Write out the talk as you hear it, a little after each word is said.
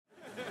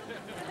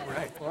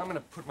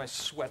gonna put my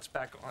sweats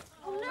back on.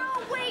 Oh,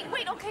 no,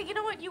 wait. Okay, you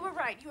know what? You were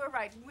right.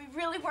 We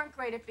really weren't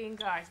great at being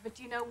guys. But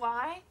do you know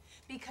why?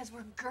 Because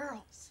we're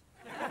girls.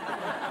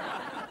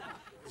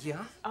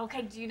 Yeah?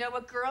 Okay, do you know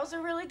what girls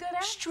are really good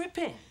at?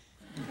 Stripping.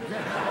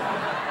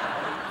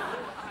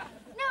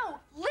 No,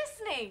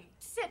 listening.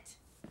 Sit.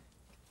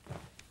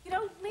 You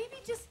know, maybe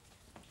just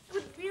it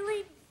would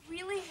really,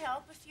 really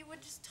help if you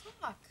would just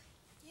talk.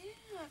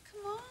 Yeah,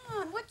 come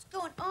on. What's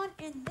going on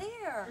in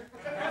there?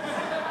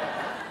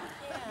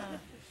 Yeah.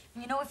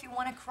 You know, if you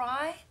want to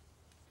cry,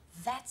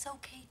 that's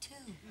okay,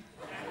 too.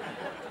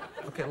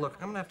 Okay, look,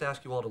 I'm gonna have to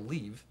ask you all to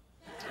leave.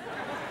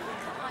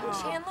 Come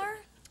on, Chandler.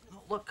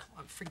 No, look, come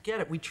on, forget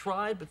it. We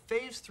tried, but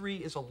phase 3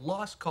 is a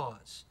lost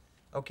cause.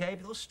 Okay?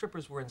 Those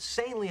strippers were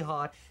insanely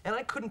hot, and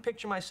I couldn't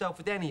picture myself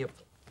with any of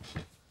them.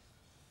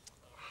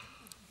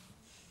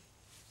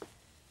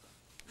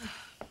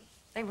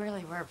 They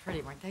really were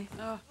pretty, weren't they? You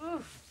know,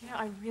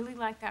 I really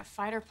like that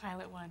fighter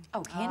pilot one.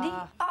 Oh, Candy?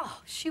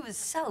 Oh, she was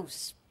so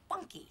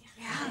spunky.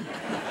 Yeah.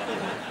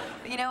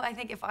 But, you know, I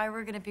think if I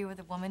were going to be with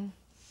a woman,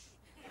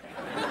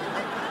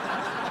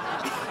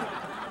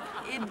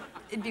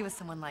 it'd be with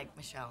someone like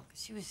Michelle,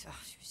 because she was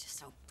just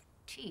so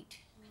petite.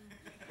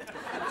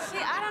 See,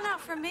 I don't know.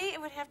 For me, it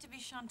would have to be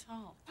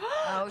Chantal.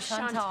 Oh,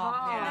 Chantal.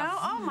 Yeah. No?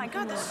 Oh, my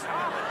God.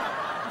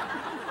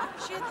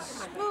 She had the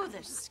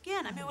smoothest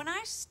skin. I mean, when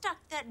I stuck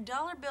that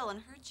dollar bill in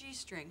her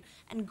G-string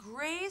and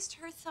grazed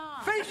her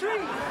thigh. Phase 3!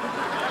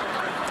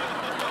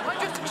 I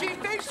just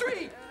achieved phase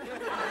 3!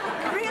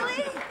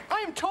 Really?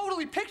 I am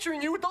totally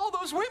picturing you with all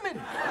those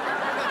women!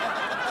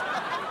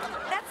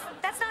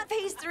 That's not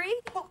phase 3?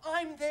 Well,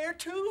 I'm there,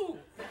 too.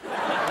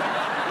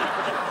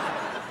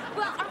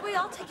 Well, are we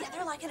all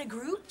together, like in a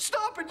group?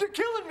 Stop it! You're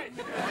killing me!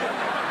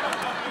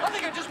 I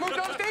think I just moved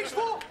on to phase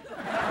 4. Oh,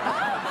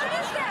 what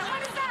is that?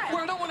 What is that?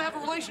 Where I don't want to have a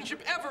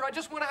relationship ever. I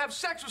just want to have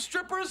sex with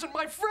strippers and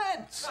my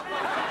friends.